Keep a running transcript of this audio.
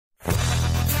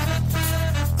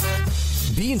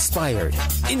Be inspired,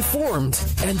 informed,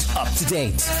 and up to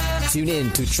date. Tune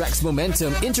in to TRAXX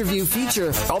Momentum interview feature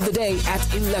of the day at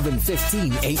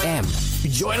 11:15 a.m.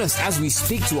 Join us as we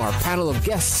speak to our panel of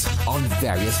guests on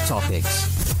various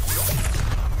topics.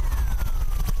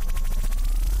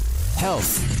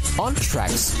 Health on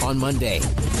TRAXX on Monday.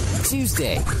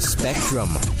 Tuesday, Spectrum.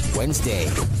 Wednesday,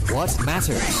 What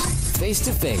Matters? Face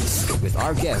to face with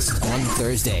our guest on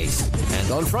Thursdays. And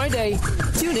on Friday,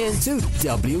 tune in to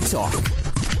W Talk.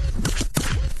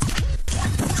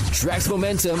 TRAXX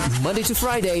Momentum, Monday to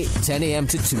Friday, 10 a.m.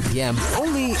 to 2 p.m.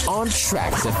 only on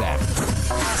TRAXXfm.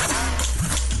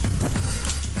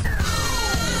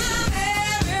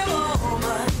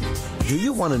 Do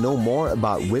you want to know more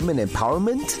about women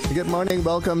empowerment? Good morning.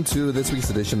 Welcome to this week's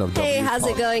edition of W Hey, how's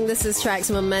Talk. it going? This is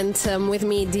TRAXX Momentum with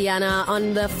me, Diana,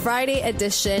 on the Friday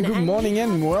edition. Good morning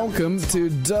and welcome to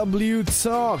W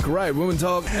Talk. Right, Women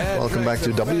Talk. Welcome back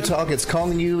to W Talk. It's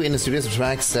calling you in the studios of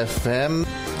TRAXXfm.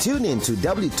 Tune in to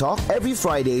W Talk every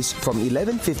Fridays from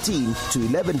 11:15 to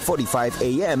 11:45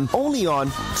 a.m. only on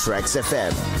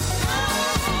TRAXXfm.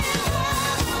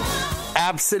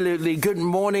 Absolutely. Good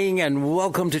morning and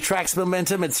welcome to TRAXX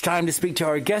Momentum. It's time to speak to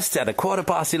our guest at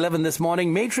 11:15 this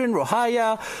morning, Matron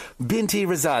Rohaya binti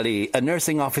Razali, a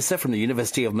nursing officer from the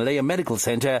University of Malaya Medical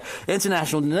Center.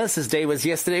 International Nurses Day was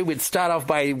yesterday. We'd start off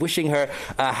by wishing her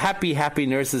a happy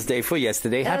Nurses Day for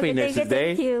yesterday. Happy Nurses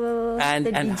Day. Thank you.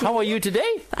 And how are you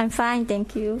today? I'm fine,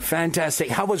 thank you. Fantastic.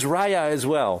 How was Raya as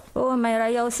well? Oh, my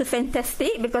Raya was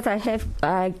fantastic because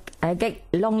I get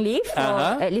long leave for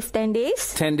at least 10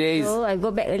 days. 10 days. So I go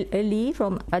back early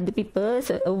from other people,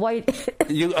 so avoid...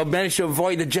 You managed to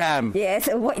avoid the jam. Yes,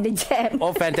 avoid the jam.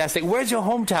 Oh, fantastic. Where's your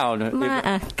hometown?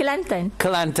 Kelantan.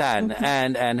 Kelantan.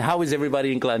 And how is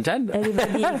everybody in Kelantan?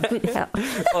 Everybody in good health.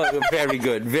 Oh, very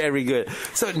good, very good.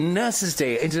 So Nurses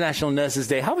Day, International Nurses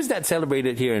Day, how is that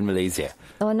celebrated here in Malaysia?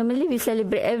 Oh, normally we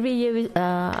celebrate every year with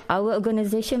our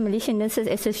organisation, Malaysian Nurses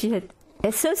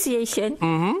Association,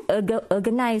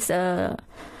 organize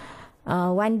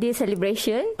one-day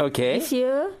celebration. Okay. This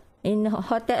year in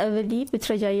Hotel Everly,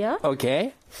 Putrajaya.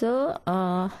 Okay. So,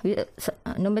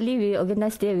 normally we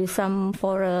organize there with some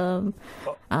forum,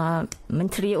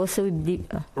 Menteri also.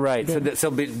 Right, so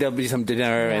there'll be some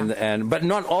dinner, but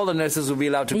not all the nurses will be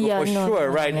allowed to go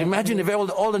right? Imagine if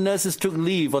all the nurses took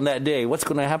leave on that day. What's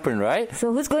going to happen, right?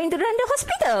 So who's going to run the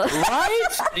hospital? Right?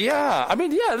 Yeah. I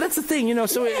mean, that's the thing,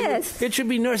 so it should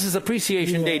be Nurses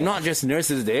Appreciation Day, not just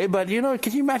Nurses Day, but,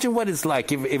 can you imagine what it's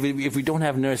like if we don't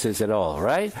have nurses at all,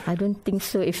 right? I don't think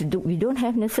so. If we don't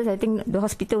have nurses, I think the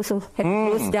hospital also have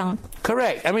closed down.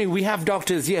 Correct. I mean, we have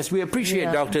doctors. Yes, we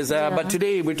appreciate doctors. But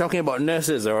today we're talking about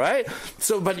nurses, all right?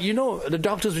 So, but the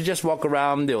doctors will just walk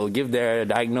around. They'll give their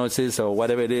diagnosis or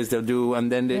whatever it is they'll do.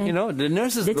 And then, the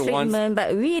nurses are the ones.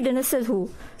 But we, the nurses who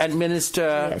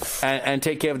administer and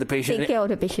take care of the patient. Take care of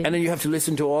the patient. And then you have to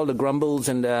listen to all the grumbles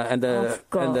and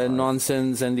the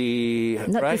nonsense and the...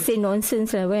 Not right? to say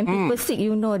nonsense. When people sick,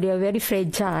 they are very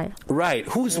fragile. Right.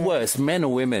 Who's worse, men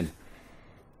or women?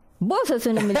 Both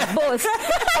also normally. Both.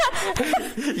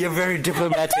 You're very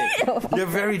diplomatic. You're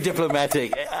very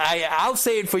diplomatic. I'll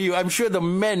say it for you. I'm sure the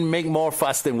men make more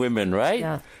fuss than women, right?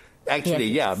 Yeah. Actually,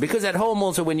 yes. Because at home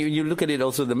also, when you look at it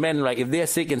also, the men, like if they're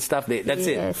sick and stuff, that's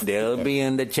it. They'll be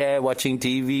in the chair watching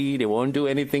TV. They won't do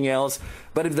anything else.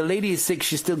 But if the lady is sick,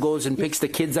 she still goes and picks the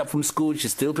kids up from school. She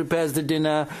still prepares the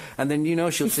dinner. And then,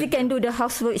 she'll... She can do the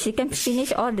housework. She can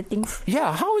finish all the things.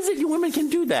 Yeah, how is it you women can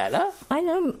do that, huh? I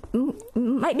know.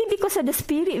 Might be because of the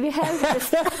spirit we have.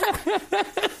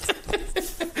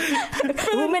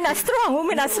 Women are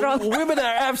strong. Women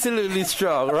are absolutely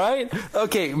strong, right?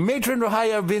 Okay, Matron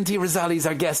Rohaya binti Razali is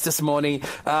our guest this morning.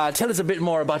 Tell us a bit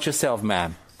more about yourself,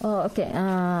 ma'am. Oh, okay.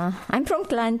 I'm from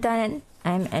Kelantan.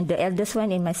 I'm the eldest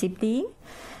one in my sibling.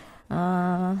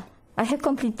 I have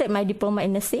completed my diploma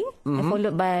in nursing,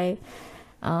 followed by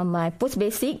my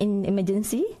post-basic in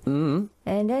emergency. And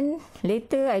then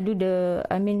later I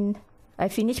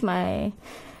finished my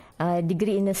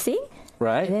degree in nursing.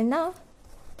 Right. And then now,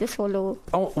 just follow.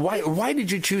 Oh, why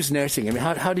did you choose nursing? I mean,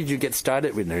 how did you get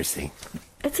started with nursing?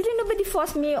 Actually, nobody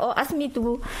forced me or asked me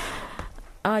to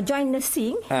join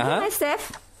nursing.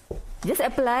 Myself, just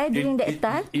apply during that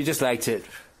time. You just liked it?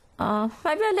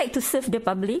 Maybe I like to serve the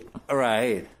public.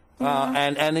 Right.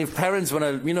 And if parents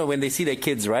want to, when they see their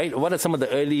kids, right? What are some of the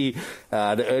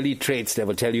early traits that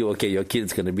will tell you, okay, your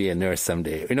kid's going to be a nurse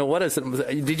someday? What are some?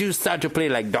 Did you start to play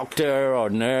like doctor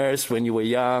or nurse when you were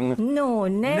young? No,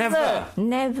 never.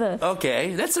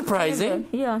 Okay, that's surprising.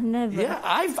 Never. Yeah,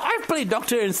 I've played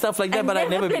doctor and stuff like that, but I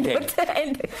never became doctor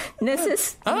and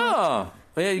nurses. Oh.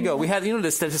 There you go. We had, the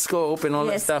stethoscope and all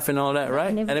that stuff and all that,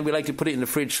 right? And then we like to put it in the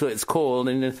fridge so it's cold.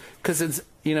 And because it's,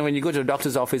 when you go to a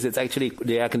doctor's office, it's actually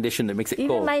the air condition that makes it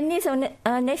cold. Even my niece or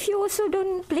nephew also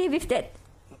don't play with that.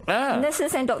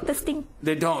 Nurses and doctors think.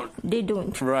 They don't. They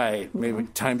don't. Right. Maybe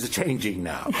times are changing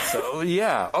now. So,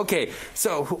 yeah. Okay.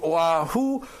 So,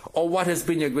 who or what has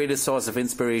been your greatest source of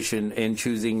inspiration in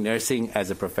choosing nursing as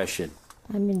a profession?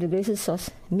 The greatest source,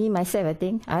 me, myself, I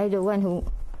think. I the one who,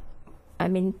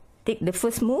 take the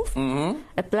first move,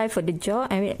 apply for the job.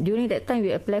 During that time,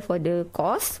 we apply for the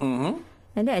course. And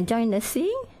then I joined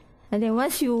nursing. And then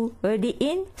once you already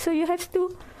in, so you have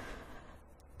to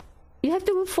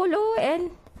follow, and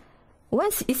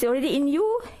once it's already in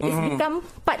you, it's become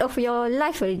part of your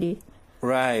life already.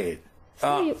 Right.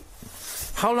 So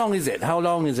how long is it? How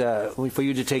long is for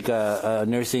you to take a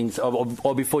nursing,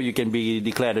 or before you can be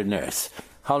declared a nurse?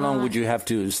 How long would you have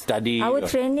to study? Our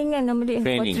training normally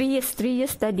for 3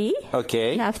 years study.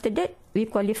 Okay. And after that, we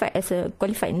qualify as a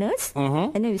qualified nurse,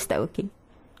 and then we start working.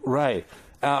 Right.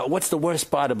 What's the worst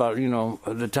part about,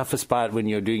 the toughest part when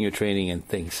you're doing your training and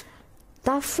things?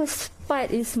 Toughest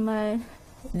part is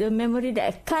the memory that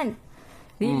I can't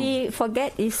really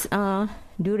forget is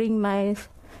during my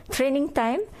training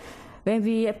time when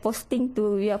we are posted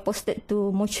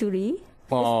to mortuary.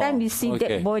 First time you see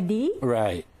that body,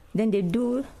 right? Then they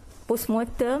do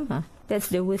post-mortem. That's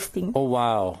the worst thing. Oh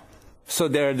wow! So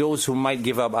there are those who might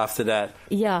give up after that.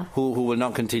 Yeah. Who will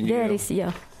not continue. There is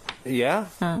Yeah.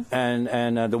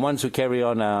 And the ones who carry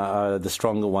on are the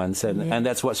stronger ones, and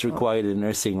that's what's required in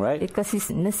nursing, right? Because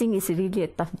nursing is really a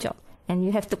tough job, and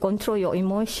you have to control your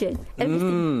emotion,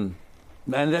 everything.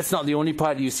 And that's not the only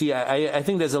part you see. I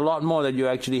think there's a lot more that you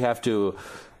actually have to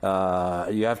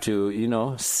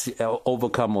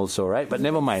overcome also, right? But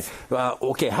never mind.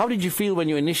 Okay, how did you feel when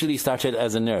you initially started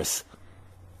as a nurse?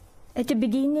 At the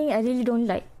beginning, I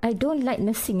don't like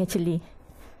nursing actually,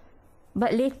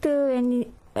 but later when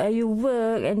you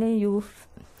work and then you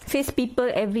face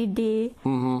people every day,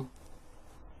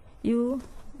 you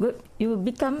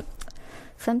become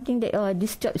something that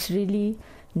this job is really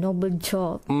noble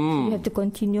job. You have to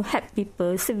continue help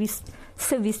people, service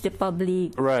the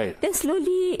public. Right. Then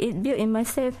slowly it built in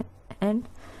myself, and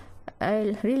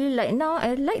I really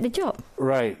I like the job.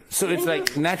 Right. So it's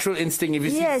like natural instinct. If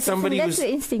you see somebody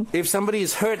if somebody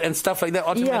is hurt and stuff like that,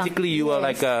 automatically you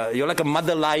are you're like a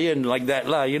mother lion like that,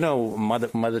 mother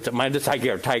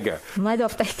tiger. Mother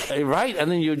of tiger. Right.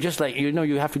 And then you're just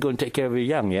you have to go and take care of your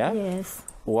young, yeah? Yes.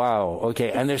 Wow.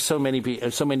 Okay. And there's so many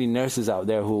nurses out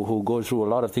there who go through a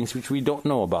lot of things which we don't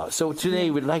know about. So today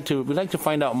we'd like to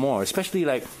find out more, especially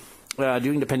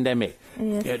during the pandemic,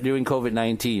 during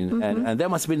COVID-19, and that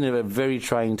must have been a very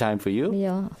trying time for you.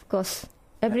 Yeah, of course.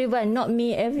 Everyone, not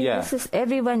me. Every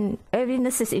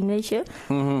nurses in Malaysia.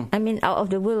 Out of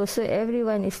the world also.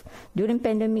 Everyone is during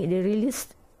pandemic. They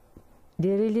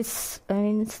really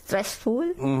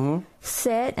stressful,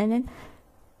 sad, and then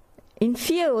in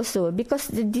fear also, because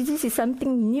the disease is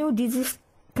something new disease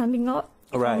coming out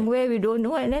from where we don't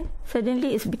know, and then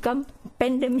suddenly it's become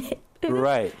pandemic.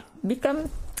 Right. Become,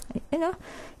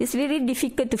 it's very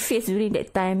difficult to face during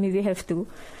that time. We have to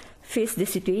face the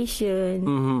situation.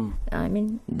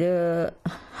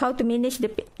 How to manage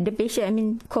the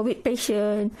patient. COVID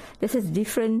patient. This is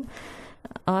different.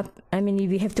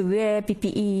 We have to wear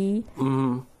PPE.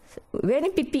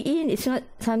 Wearing PPE is not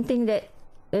something that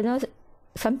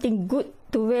something good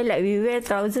to wear, like we wear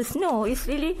trousers. No, it's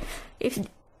really, if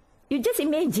you just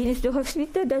imagine if the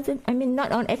hospital doesn't,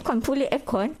 not on aircon, fully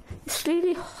aircon, it's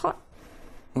really hot.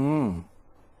 And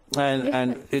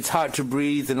it's hard to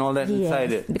breathe and all that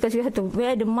inside it. Because you have to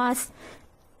wear the mask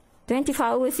 24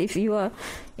 hours if you are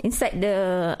inside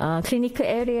the clinical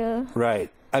area. Right.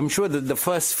 I'm sure that the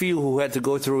first few who had to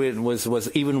go through it was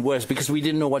even worse because we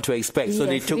didn't know what to expect. So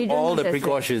they took all the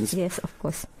precautions. Yes, of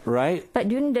course. Right? But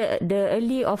during the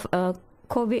early of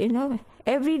COVID,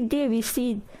 every day we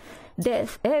see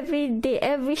death. Every day,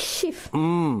 every shift,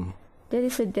 there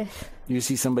is a death. You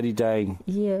see somebody dying.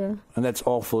 Yeah. And that's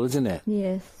awful, isn't it?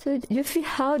 Yes. So you feel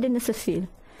how the nurses feel.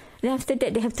 Then after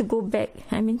that, they have to go back,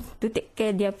 to take care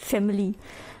of their family.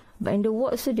 But in the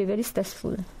ward, so they're very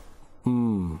stressful.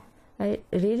 I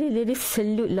really, really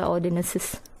salute all the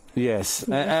nurses. Yes.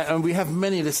 And we have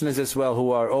many listeners as well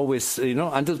who are always,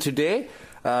 until today,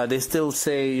 they still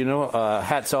say,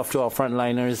 hats off to our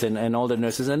frontliners and all the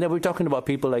nurses. And then we're talking about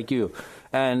people like you.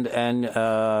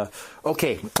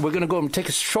 Okay, we're going to go and take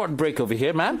a short break over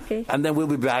here, ma'am. Okay. And then we'll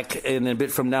be back in a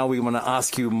bit from now. We want to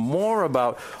ask you more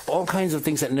about all kinds of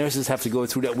things that nurses have to go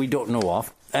through that we don't know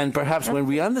of. And perhaps when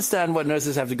we understand what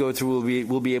nurses have to go through,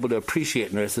 we'll be able to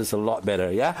appreciate nurses a lot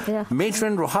better, yeah?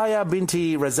 Matron Rohaya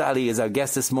binti Razali is our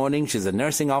guest this morning. She's a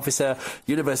nursing officer,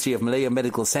 University of Malaya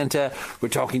Medical Center. We're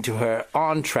talking to her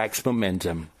on Trax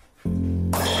Momentum.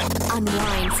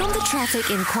 Unwind from the traffic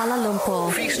in Kuala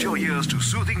Lumpur. Feast your ears to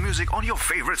soothing music on your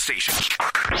favorite station.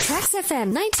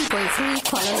 TRAXXfm 90.3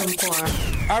 Kuala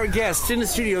Lumpur. Our guest in the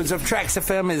studios of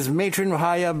TRAXXfm is Matron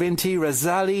Rohaya binti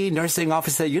Razali, nursing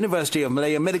officer, University of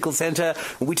Malaya Medical Center.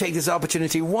 We take this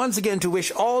opportunity once again to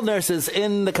wish all nurses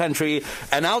in the country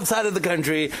and outside of the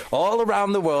country, all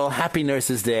around the world, Happy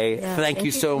Nurses Day. Thank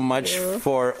you so much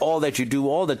for all that you do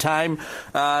all the time.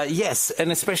 Yes,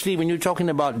 and especially when you're talking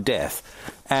about death.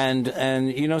 And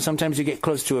you know, sometimes you get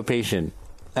close to a patient,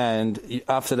 and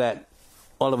after that,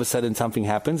 all of a sudden something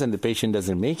happens and the patient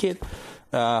doesn't make it.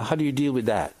 How do you deal with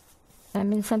that? I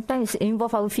mean, sometimes it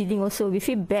involves our feeling also. We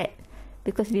feel bad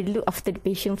because we look after the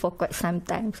patient for quite some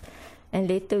time, and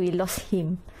later we lost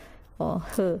him or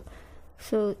her.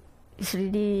 So it's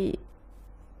really,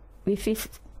 we feel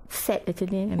sad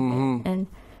actually.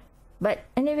 But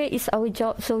anyway, it's our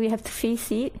job, so we have to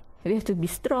face it. We have to be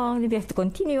strong. We have to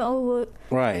continue our work.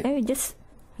 Right. And we just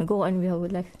go on with our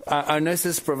life. Are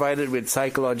nurses provided with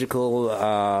psychological,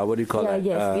 what do you call that?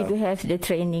 Yes, we do have the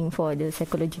training for the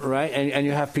psychological. Right, and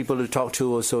you have people to talk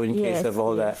to also in case of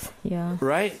all that. Yeah.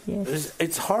 Right? Yes.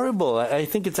 It's horrible. I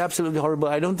think it's absolutely horrible.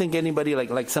 I don't think anybody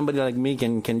like somebody like me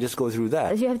can just go through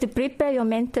that. You have to prepare your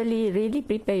mentally, really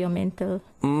prepare your mental.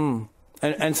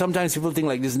 And sometimes people think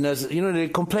like this nurse, you know, they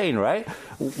complain, right?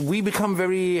 We become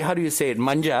very, how do you say it,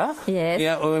 manja? Yes.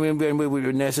 Yeah, when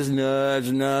we're nurse,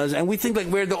 and we think like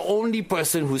we're the only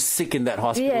person who's sick in that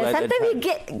hospital. Yeah, sometimes we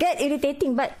get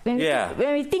irritating, but when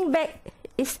we think back,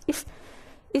 it's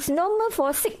normal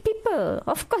for sick people.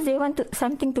 Of course, they want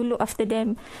something to look after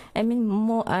them.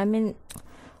 Want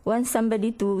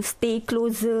somebody to stay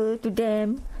closer to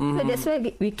them. So that's why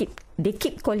they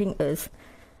keep calling us.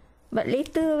 But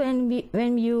later,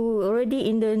 when you already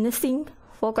in the nursing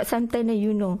for quite some time, then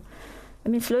you know. I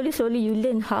mean, slowly you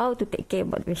learn how to take care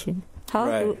about the patient,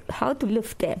 how to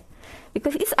love them,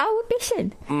 because it's our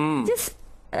patient.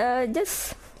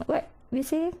 Just what we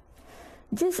say,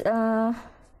 just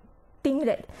think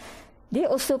that they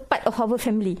also part of our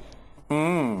family.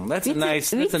 That's a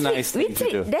nice thing to do. We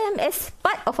treat them as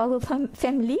part of our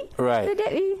family, right? So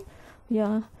that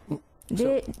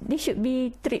they should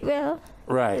be treated well.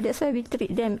 Right. So that's why we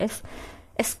treat them as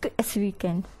good as we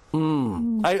can.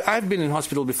 I've been in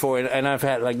hospital before, and I've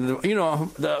had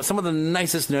some of the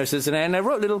nicest nurses, and I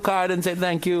wrote a little card and said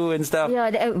thank you and stuff.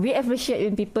 Yeah, we appreciate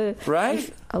when people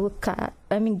give our card.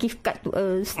 Gift card to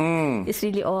us. It's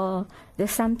really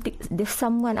there's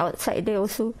someone outside there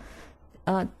also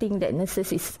think that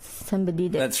nurses is somebody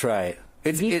that that's right.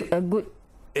 Give a good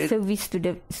service to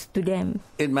them.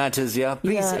 It matters, yeah.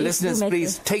 Please, listeners,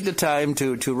 please take the time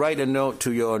to write a note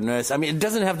to your nurse. I mean, it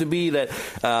doesn't have to be that,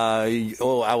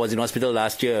 I was in hospital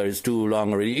last year, it's too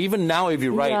long already. Even now, if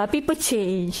you write... Yeah, people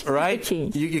change. Right?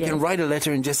 You can write a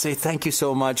letter and just say thank you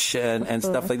so much and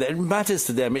stuff like that. It matters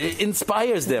to them. It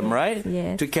inspires them, right?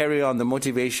 Yes. To carry on the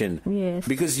motivation. Yes.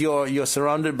 Because you're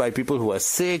surrounded by people who are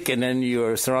sick, and then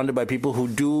you're surrounded by people who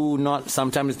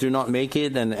sometimes do not make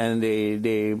it, and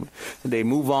they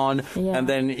move on, and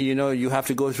then you have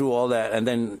to go through all that, and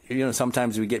then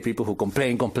sometimes we get people who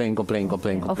complain. Of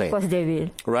course they will,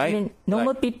 right? I mean,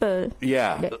 normal people.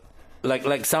 Yeah,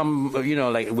 like some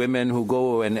like women who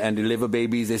go and deliver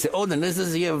babies. They say, the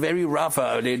nurses here are very rough.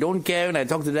 They don't care when I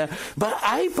talk to them. But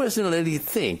I personally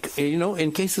think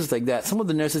in cases like that, some of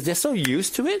the nurses, they're so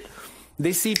used to it.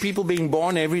 They see people being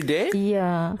born every day.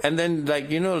 Yeah, and then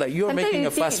you're sometimes making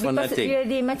a fuss for nothing.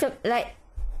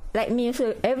 Like me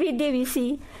also, every day we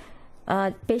see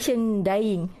patient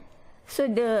dying. So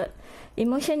the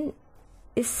emotion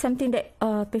is something that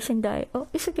patient die. Oh,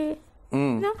 it's okay.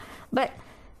 But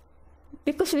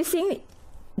because we see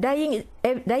dying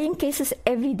cases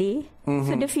every day,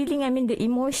 so the feeling, the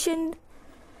emotion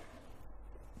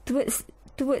towards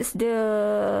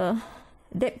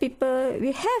that people,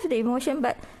 we have the emotion,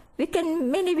 but we can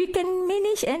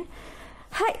manage and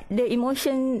hide the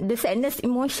emotion, the sadness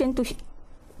emotion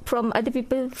from other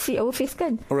people see our face,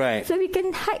 kan? Right. So we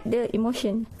can hide the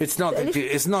emotion. It's not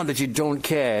that you don't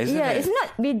care, isn't it? Yeah, it's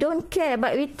not we don't care,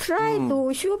 but we try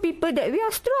to show people that we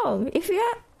are strong. If we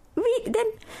are weak, then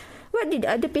what did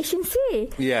other patients say?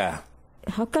 Yeah.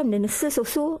 How come the nurses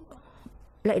also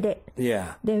like that?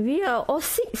 Yeah. Then we are all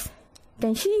sick.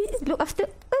 Can she look after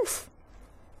us?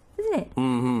 isn't it?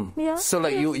 Mm-hmm. Yeah. So,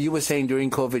 like you were saying during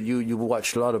COVID, you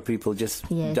watched a lot of people just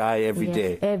die every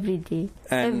day. Every day,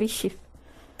 every shift.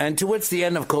 And towards the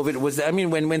end of COVID,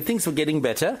 when things were getting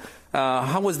better,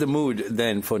 how was the mood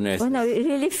then for nurses? Well, now it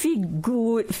really feel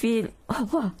good.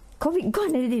 Wow, COVID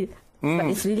gone already. But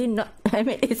it's really not. I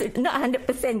mean, it's not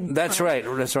 100%. That's right.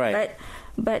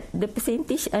 But the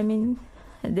percentage. I mean,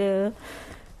 the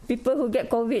people who get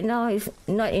COVID now is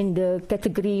not in the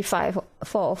category 4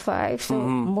 or 5. So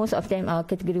most of them are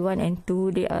category 1 and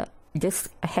 2. They are just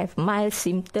have mild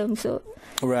symptoms. So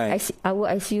right. Our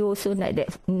ICU also not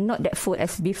that full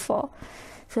as before.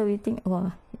 So we think,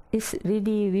 wow, it's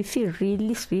really, we feel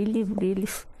really.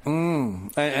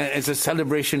 And it's a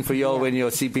celebration for you all when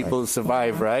you see people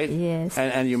survive, right? Yes.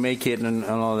 And you make it and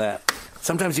all that.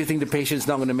 Sometimes you think the patient's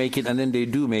not going to make it, and then they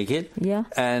do make it. Yeah.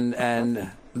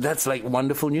 And that's like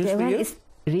wonderful news for you. It's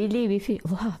really, we feel,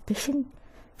 wow, patient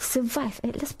survive.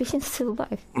 At last, patient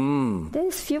survive.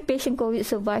 There's few patient COVID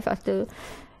survive after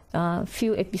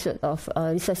few episodes of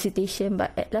resuscitation,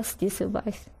 but at last they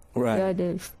survive. Right.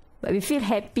 But we feel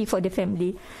happy for the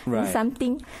family. Right.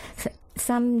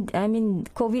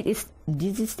 COVID is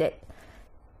disease that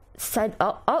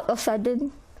out of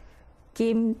sudden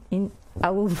came in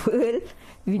our world.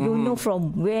 We don't know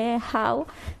from where, how,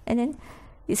 and then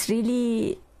it's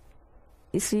really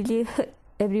hurt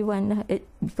everyone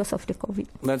because of the COVID.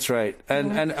 That's right.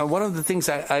 And one of the things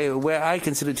where I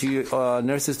consider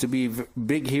nurses to be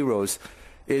big heroes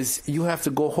is you have to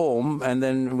go home, and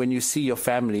then when you see your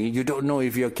family, you don't know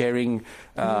if you're carrying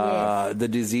the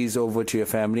disease over to your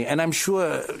family. And I'm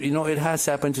sure, it has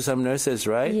happened to some nurses,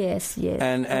 right? Yes.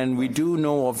 And we do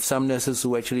know of some nurses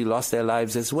who actually lost their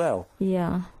lives as well.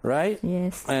 Yeah. Right?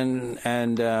 Yes. And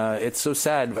it's so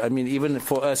sad. I mean, even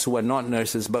for us who are not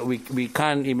nurses, but we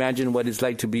can't imagine what it's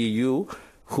like to be you,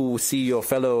 who see your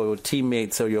fellow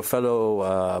teammates or your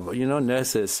fellow,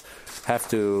 nurses have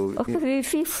to... Of course, we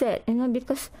feel sad,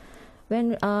 because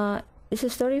when it's a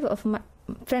story of my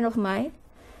friend of mine.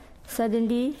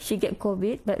 Suddenly, she get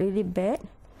COVID, but really bad.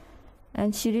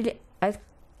 And she really...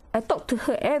 I talk to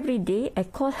her every day. I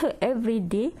call her every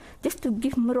day just to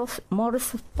give moral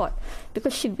support,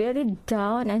 because she's very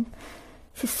down and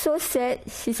she's so sad.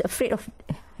 She's afraid of,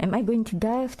 am I going to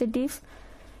die after this?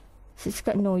 She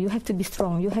said, no, you have to be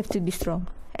strong. You have to be strong.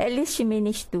 At least she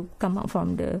managed to come out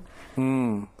from the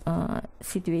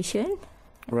situation.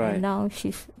 Right. And now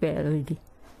she's well already.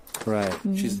 Right.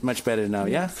 She's much better now,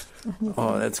 yes.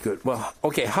 Oh, that's good. Well,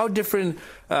 okay. How different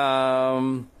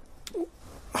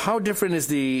is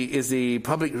the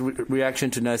public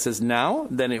reaction to nurses now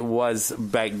than it was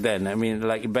back then? I mean,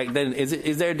 like back then,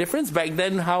 is there a difference? Back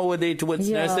then, how were they towards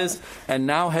nurses? And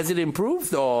now, has it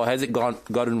improved or has it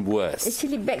gotten worse?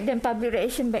 Actually, back then, public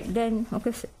reaction back then,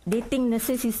 because they think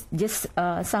nurses is just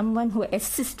someone who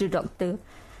assists the doctor.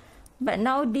 But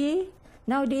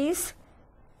nowadays,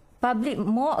 public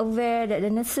more aware that the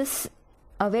nurses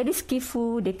are very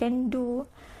skillful. They can do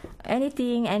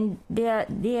anything, and they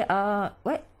are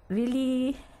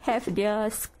really have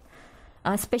their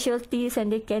specialties,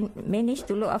 and they can manage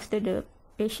to look after the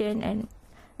patient, and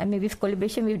with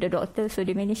collaboration with the doctor, so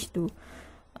they manage to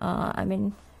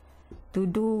to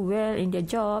do well in their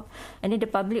job. And then the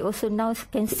public also now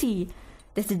can see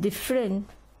there's a difference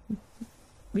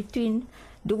between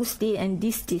those days and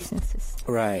these nurses.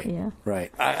 Right. Yeah.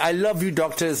 Right. I love you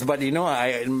doctors, but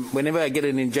whenever I get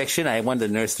an injection, I want the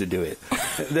nurse to do it.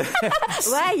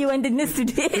 Why you want the nurse to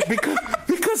do it?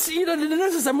 Because the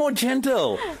nurses are more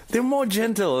gentle. They're more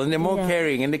gentle and they're more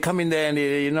caring, and they come in there and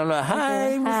they like,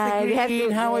 hi, Mr.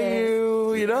 Green, how are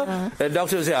you? The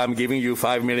doctor will say, I'm giving you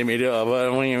 5 millimeter of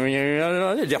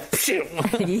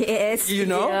yes.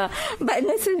 Yeah. But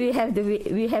nurses, we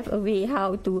have a way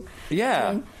how to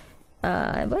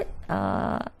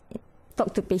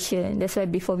talk to patient. That's why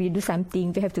before we do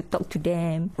something, we have to talk to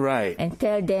them, right, and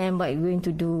tell them what we're going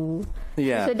to do.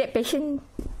 Yeah. So that patient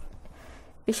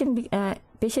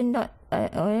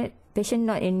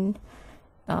not in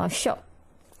shock.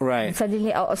 Right.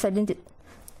 Suddenly, out of sudden,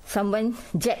 someone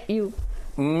jab you.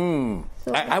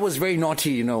 So, I was very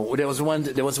naughty, There was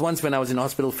once when I was in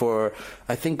hospital for,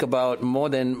 I think, about more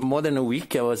than a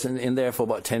week. I was in there for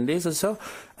about 10 days or so.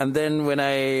 And then when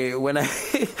I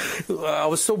I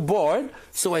was so bored,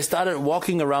 so I started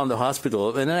walking around the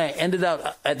hospital, and then I ended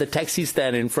up at the taxi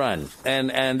stand in front.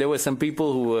 And there were some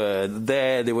people who were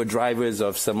there. They were drivers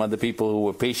of some other people who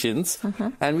were patients.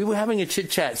 And we were having a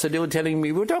chit-chat. So they were telling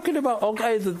me, we were talking about all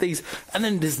kinds of things. And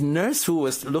then this nurse who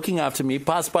was looking after me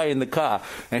passed by in the car,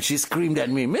 and she screamed at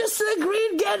me, Mr.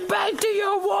 Green, get back to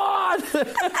your ward.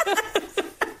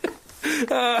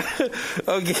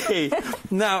 Okay.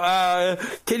 Now,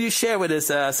 can you share with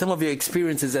us some of your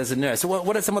experiences as a nurse?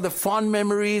 What are some of the fond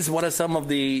memories? What are some of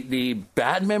the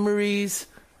bad memories?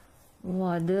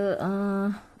 Well,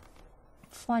 the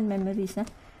fond memories.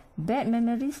 Bad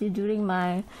memories is during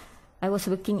I was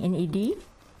working in ED.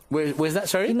 Where's that,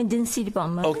 sorry? Emergency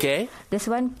department. Okay. There's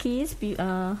one case,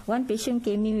 one patient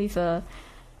came in with a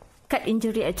cut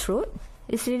injury at throat.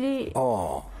 It's really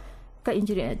cut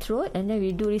injury at throat, and then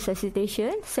we do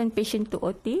resuscitation, send patient to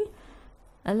OT,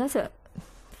 and last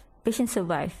patient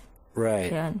survived.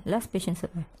 Right. Yeah, last patient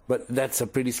survived. But that's a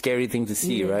pretty scary thing to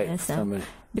see, right? Yes,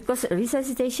 because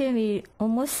resuscitation, we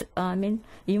almost,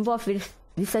 involved with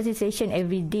resuscitation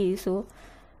every day, so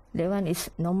that one is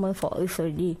normal for us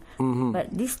already. Mm-hmm. But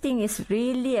this thing is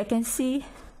really, I can see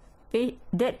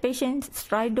that patient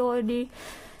stridor already,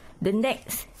 the neck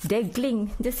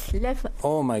dangling, just left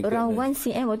around 1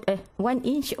 cm or 1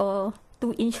 inch or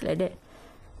 2 inch like that.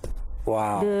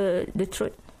 Wow. The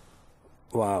throat.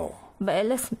 Wow. But at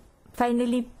last,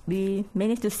 finally, we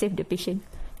managed to save the patient.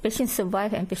 Patient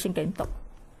survived and patient can talk.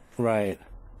 Right.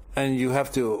 And you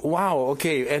have to,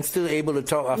 okay, and still able to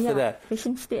talk after that.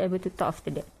 Patient still able to talk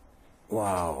after that.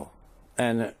 Wow.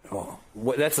 And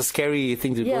that's a scary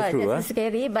thing to go through, Yeah, that's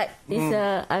scary, but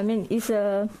it's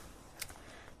a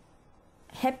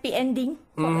happy ending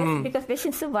for us because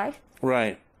patient survived.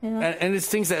 Right. Yeah. And it's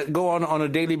things that go on a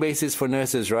daily basis for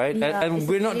nurses, right? Yeah, and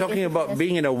we're not talking about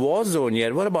being in a war zone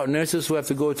yet. What about nurses who have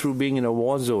to go through being in a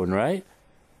war zone, right?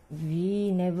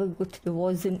 We never go to the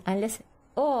war zone unless...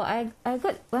 I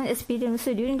got one experience.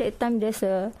 So during that time, there's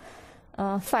a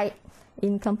fight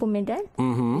in Kampung Medan.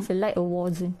 Mm-hmm. It's like a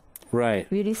war zone. Right.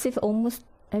 We received almost,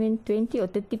 20 or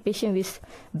 30 patients with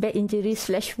bad injuries,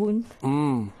 /wound.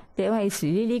 That one is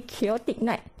really chaotic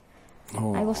night.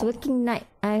 I was working night.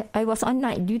 I was on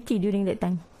night duty during that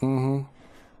time.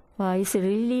 Mm-hmm. It's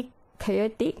really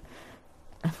chaotic.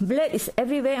 Blood is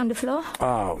everywhere on the floor.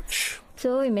 Ouch.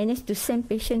 So we managed to send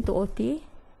patient to OT.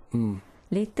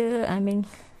 Later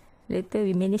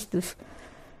we managed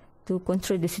to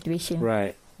control the situation.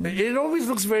 Right. It always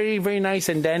looks very, very nice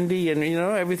and dandy and,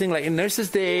 everything like Nurses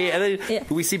Day. And then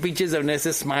we see pictures of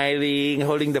nurses smiling,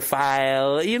 holding the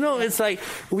file. It's like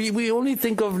we only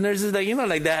think of nurses like,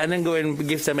 like that and then go and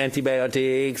give some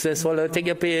antibiotics, swallow, take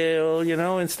a pill,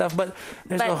 and stuff. But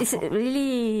it's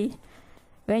really,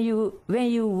 when you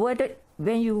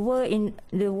were in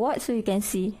the ward, so you can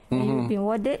see. When you've been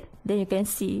warded, then you can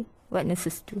see what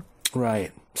nurses do.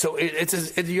 Right. So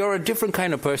you're a different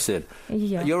kind of person.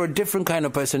 Yeah. You're a different kind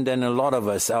of person than a lot of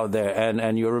us out there.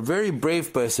 And you're a very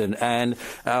brave person. And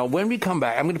when we come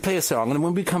back, I'm going to play a song. And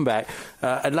when we come back,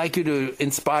 I'd like you to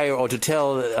inspire or to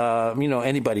tell,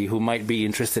 anybody who might be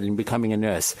interested in becoming a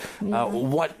nurse,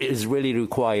 what is really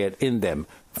required in them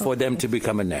for them to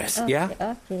become a nurse.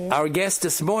 Okay. Our guest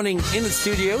this morning in the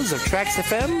studios of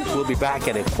TRAXXfm will be back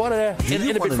at a quarter in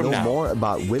a bit from now. Do you want to know more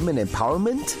about women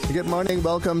empowerment? Good morning.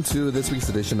 Welcome to this week's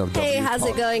edition of Hey, W how's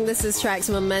Talk. it going? This is Tracks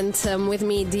Momentum with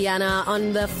me, Diana,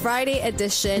 on the Friday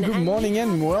edition. Good morning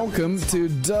and welcome to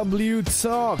W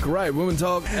Talk. Right, Women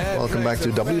Talk. Welcome back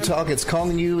to W Talk. It's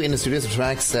calling you in the studios of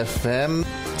TRAXXfm.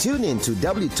 Tune in to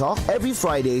W Talk every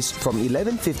Fridays from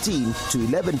 11:15 to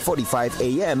 11:45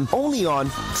 a.m. only on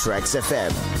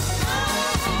TRAXXfm.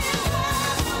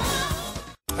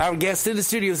 Our guest in the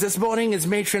studios this morning is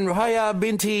Matron Rohaya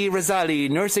binti Razali,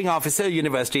 nursing officer,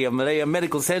 University of Malaya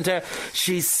Medical Center.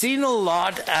 She's seen a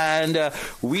lot, and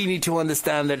we need to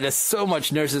understand that there's so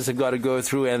much nurses have got to go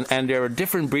through, and they're a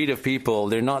different breed of people.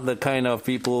 They're not the kind of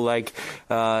people like,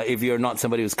 if you're not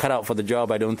somebody who's cut out for the job,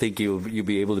 I don't think you'll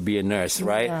be able to be a nurse,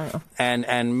 right? Yeah.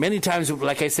 And many times,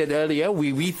 like I said earlier,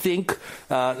 we think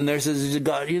nurses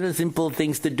got simple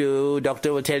things to do.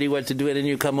 Doctor will tell you what to do, and then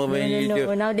you come over and you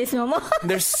do. Now there's no more.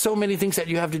 There's so many things that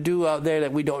you have to do out there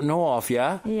that we don't know of,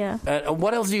 yeah? Yeah.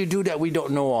 What else do you do that we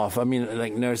don't know of? I mean,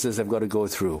 like nurses have got to go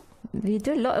through. We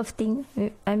do a lot of things.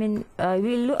 We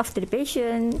look after the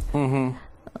patient.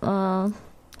 Mm-hmm.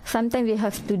 Sometimes we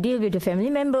have to deal with the family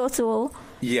member also.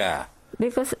 Yeah.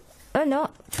 Because,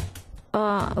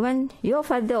 when your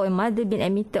father or mother been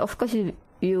admitted, of course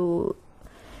you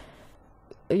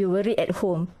worry at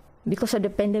home. Because of the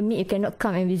pandemic, you cannot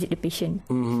come and visit the patient.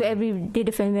 Mm-hmm. So every day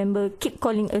the family member keep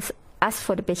calling us, ask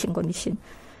for the patient condition.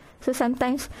 So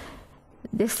sometimes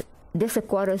there's a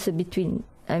quarrel between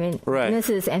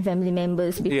nurses and family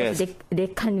members because they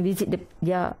can't visit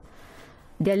their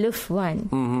loved one.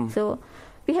 Mm-hmm. So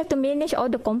we have to manage all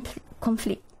the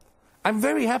conflict. I'm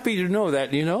very happy to know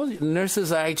that,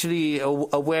 nurses are actually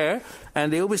aware,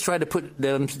 and they always try to put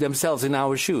themselves in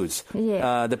our shoes,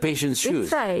 the patient's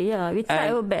shoes. We try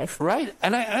our best. Right?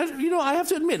 And I have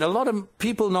to admit, a lot of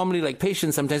people normally, like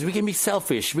patients sometimes, we can be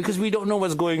selfish because we don't know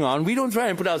what's going on. We don't try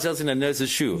and put ourselves in a nurse's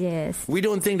shoe. Yes. We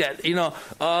don't think that,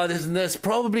 this nurse,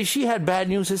 probably she had bad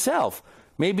news herself.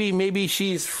 Maybe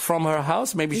she's from her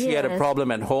house. Maybe she had a problem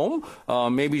at home.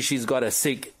 Maybe she's got a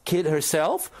sick kid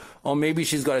herself. Or maybe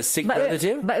she's got a sick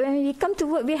relative. But when we come to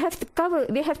work, we have to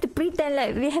pretend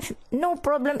like we have no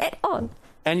problem at all.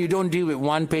 And you don't deal with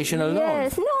one patient alone?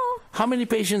 Yes, no. How many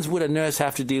patients would a nurse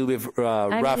have to deal with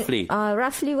roughly?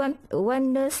 Roughly one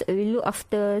nurse will look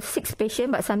after 6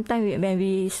 patients, but sometimes when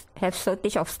we have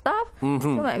shortage of staff,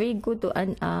 so we go to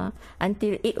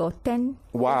until 8 or 10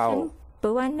 patients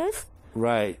per one nurse.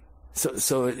 Right. So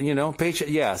so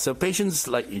patients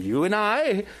like you and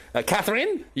I,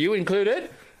 Catherine, you included,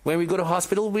 when we go to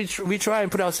hospital, we try and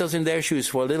put ourselves in their shoes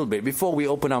for a little bit before we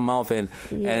open our mouth and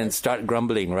start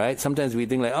grumbling, right? Sometimes we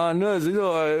think like, oh, nurse,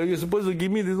 you're supposed to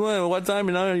give me this one at what time,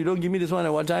 and you don't give me this one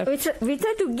at what time. We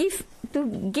try to give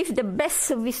the best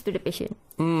service to the patient.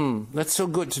 That's so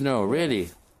good to know, really.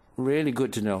 Really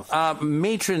good to know.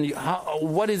 Matron,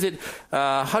 what is it?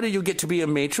 How did you get to be a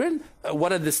matron?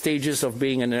 What are the stages of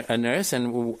being a nurse,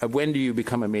 and when do you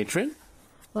become a matron?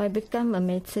 Well, I became a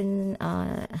matron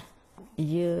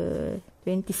year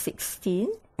 2016.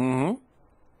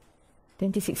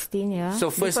 2016, yeah.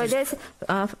 So first, because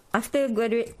after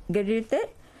graduated,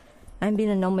 I've been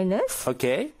a normal nurse.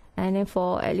 Okay. And then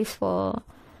at least for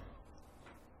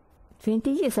 20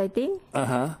 years, I think.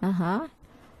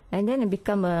 And then I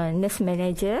become a nurse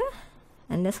manager,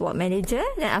 a nurse ward manager.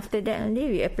 Then after that, only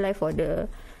we apply for the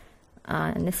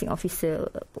nursing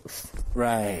officer post.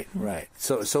 Right.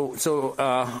 So,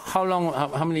 how long?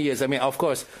 How many years? I mean, of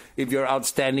course, if you're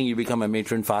outstanding, you become a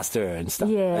matron faster and stuff.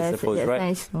 Yes, I suppose, right?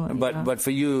 Nice one, but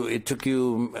for you, it took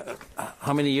you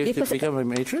how many years to become a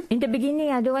matron? In the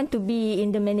beginning, I don't want to be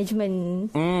in the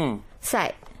management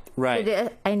side. Right. So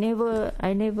I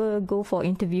never go for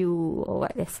interview or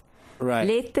what else. Right.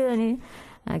 Later,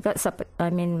 I got support.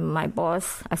 I mean, my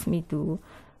boss asked me to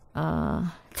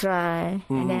try,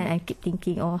 and then I keep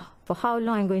thinking, for how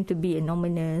long I'm going to be a normal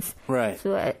nurse? Right.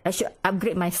 So I should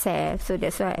upgrade myself. So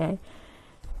that's why I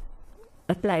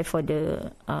apply for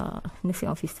the nursing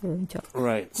officer job.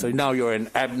 Right. So now you're an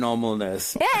abnormal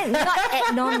nurse. Yeah, not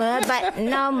abnormal, but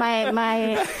now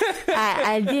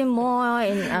I deal more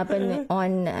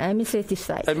on administrative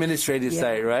side. Administrative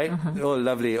side, right? Oh,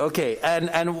 lovely. Okay.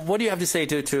 And what do you have to say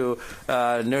to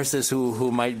nurses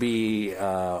who might be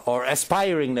or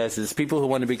aspiring nurses, people who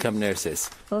want to become nurses?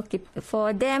 Okay,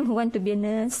 for them who want to be a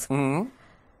nurse, you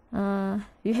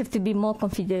have to be more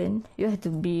confident. You have to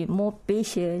be more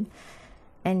patient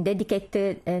and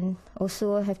dedicated, and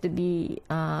also have to be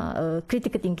a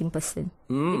critical thinking person.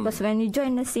 Because when you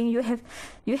join nursing, you have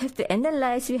to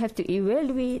analyze, you have to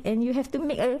evaluate, and you have to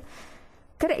make a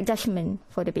correct judgment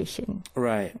for the patient.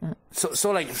 Right.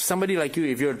 So like somebody like you,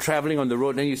 if you're traveling on the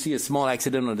road and you see a small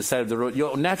accident on the side of the road,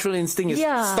 your natural instinct is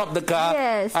stop the car.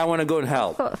 Yes. I want to go and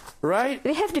help. Right?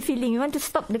 We have the feeling you want to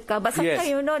stop the car, but sometimes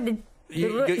you're not.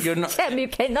 You cannot.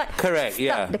 Correct.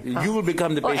 Stop the car. You will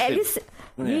become the patient. Or at least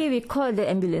we call the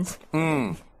ambulance.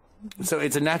 So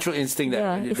it's a natural instinct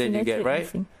that you get, right?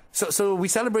 Instinct. So we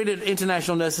celebrated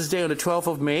International Nurses Day on the 12th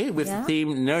of May with the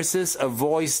theme Nurses, a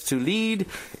Voice to Lead,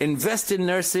 Invest in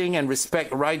Nursing and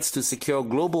Respect Rights to Secure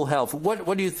Global Health.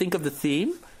 What do you think of the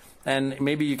theme? And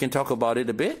maybe you can talk about it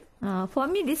a bit. For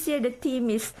me, this year the theme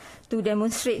is to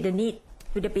demonstrate the need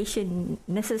to the patient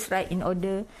nurses' right in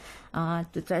order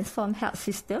to transform health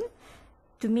system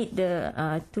to meet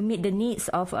the needs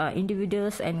of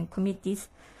individuals and communities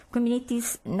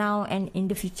now and in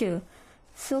the future.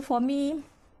 So for me,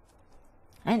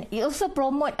 and it also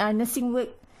promote nursing work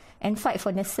and fight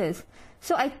for nurses.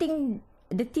 So I think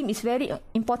the theme is very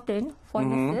important for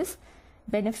nurses,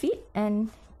 benefit and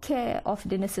care of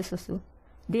the nurses also.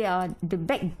 They are the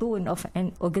backbone of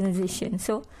an organization.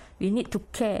 So we need to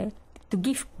care, to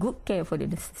give good care for the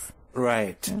nurses.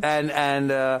 Right. And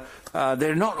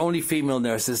they're not only female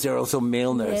nurses, they're also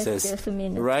male nurses. Yes, they're also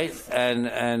male nurses. Right?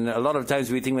 And a lot of times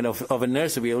we think of a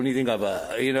nurse, we only think of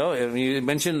when you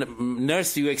mention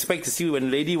nurse, you expect to see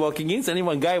when lady walking in, suddenly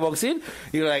one guy walks in,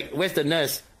 you're like, where's the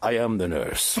nurse? I am the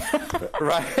nurse.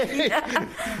 Right?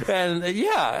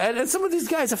 And some of these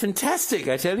guys are fantastic,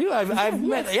 I tell you.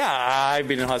 I've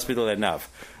been in hospital enough.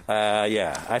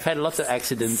 I've had lots of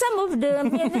accidents. Some of the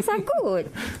males are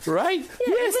good. Right? Yeah,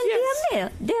 yes. They are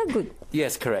male. They are good.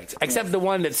 Yes, correct. Except the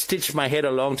one that stitched my head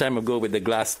a long time ago with the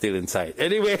glass still inside.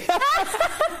 Anyway.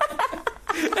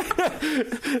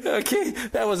 Okay,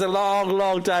 that was a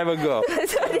long time ago.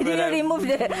 So they didn't remove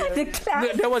the glass.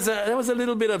 There was a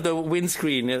little bit of the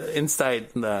windscreen inside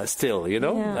still, you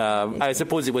know. Yeah. I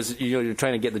suppose it was you're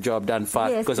trying to get the job done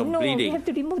fast because of bleeding. We have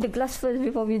to remove the glass first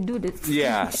before we do this.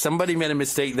 Yeah, somebody made a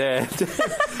mistake there.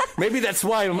 Maybe that's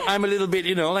why I'm a little bit,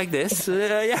 like this.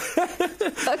 Yeah.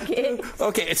 Okay.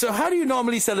 Okay, so how do you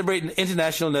normally celebrate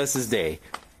International Nurses Day?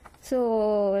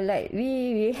 So, like,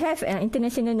 we have an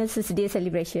International Nurses Day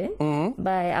celebration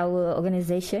by our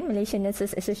organisation, Malaysian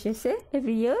Nurses Association,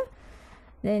 every year.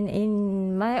 Then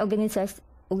in my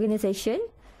organisation,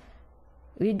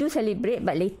 we do celebrate,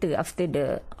 but later after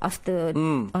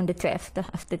on the 12th,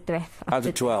 after 12.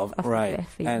 After 12, right?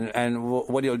 12, yeah. And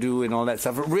what you'll do and all that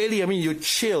stuff. Really, I mean, you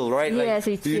chill, right? Yes,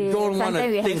 like, we chill. You don't want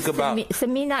to think about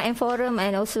seminar and forum,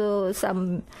 and also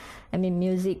some,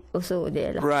 music also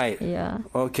there. Right. Yeah.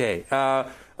 Okay.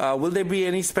 Will there be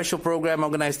any special program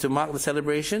organized to mark the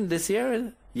celebration this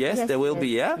year? Yes, there will be,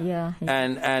 yeah? Yeah.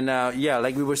 And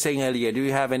like we were saying earlier, do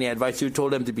you have any advice? You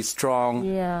told them to be strong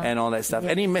and all that stuff.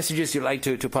 Yeah. Any messages you'd like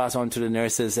to pass on to the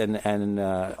nurses and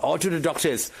or to the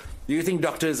doctors? Do you think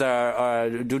doctors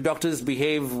do doctors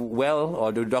behave well,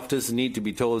 or do doctors need to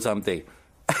be told something?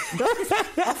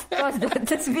 Of course,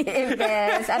 doctors behave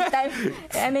well. Sometimes,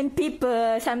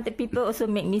 sometimes people also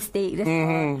make mistakes.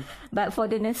 But for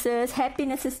the nurses, happy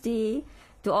Nurses Day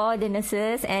to all the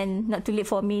nurses, and not too late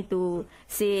for me to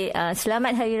say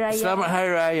Selamat Hari Raya. Selamat Hari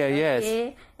Raya,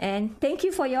 yes. And thank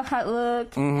you for your hard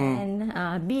work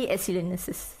and be excellent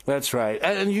nurses. That's right.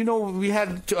 And we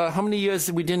had how many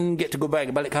years we didn't get to go back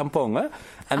balik kampung, huh?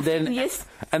 And then yes.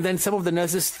 And then some of the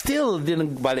nurses still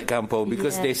didn't balik kampung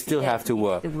because they still have to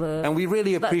work. And we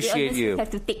really appreciate you. Have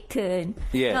to take turn.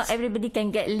 Yes. Not everybody can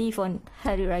get leave on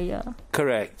Hari Raya.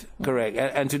 Correct.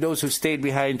 And to those who stayed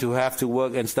behind to have to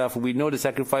work and stuff, we know the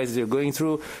sacrifices you're going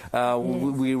through.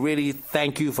 We really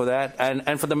thank you for that.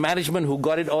 And for the management who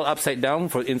got it all upside down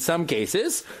in some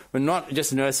cases, but not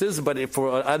just nurses, but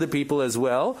for other people as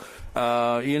well.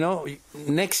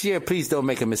 Next year, please don't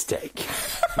make a mistake.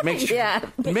 Make sure,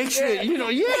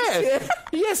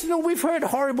 yes. We've heard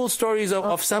horrible stories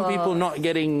of some people not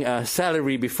getting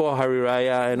salary before Hari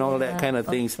Raya and all that kind of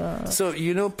things. So,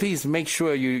 please make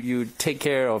sure you take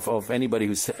care of anybody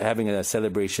who's having a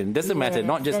celebration. Doesn't matter,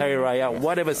 not just Hari Raya,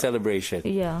 whatever celebration.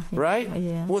 Yeah. Right?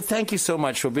 Yeah. Well, thank you so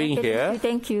much for being here.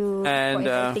 Thank you and,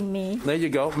 for inviting me. There you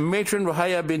go. Matron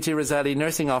Rohaya binti Razali,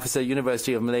 Nursing Officer,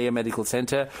 University of Malaya Medical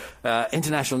Center.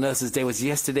 International Nurses Day was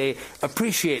yesterday.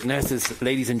 Appreciate nurses,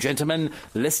 ladies and gentlemen,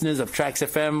 listeners of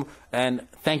TRAXXfm, and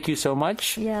thank you so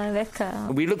much. Yeah,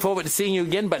 welcome. We look forward to seeing you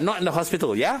again, but not in the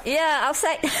hospital, yeah? Yeah,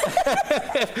 outside.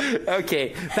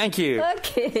 Okay, thank you.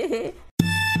 Okay.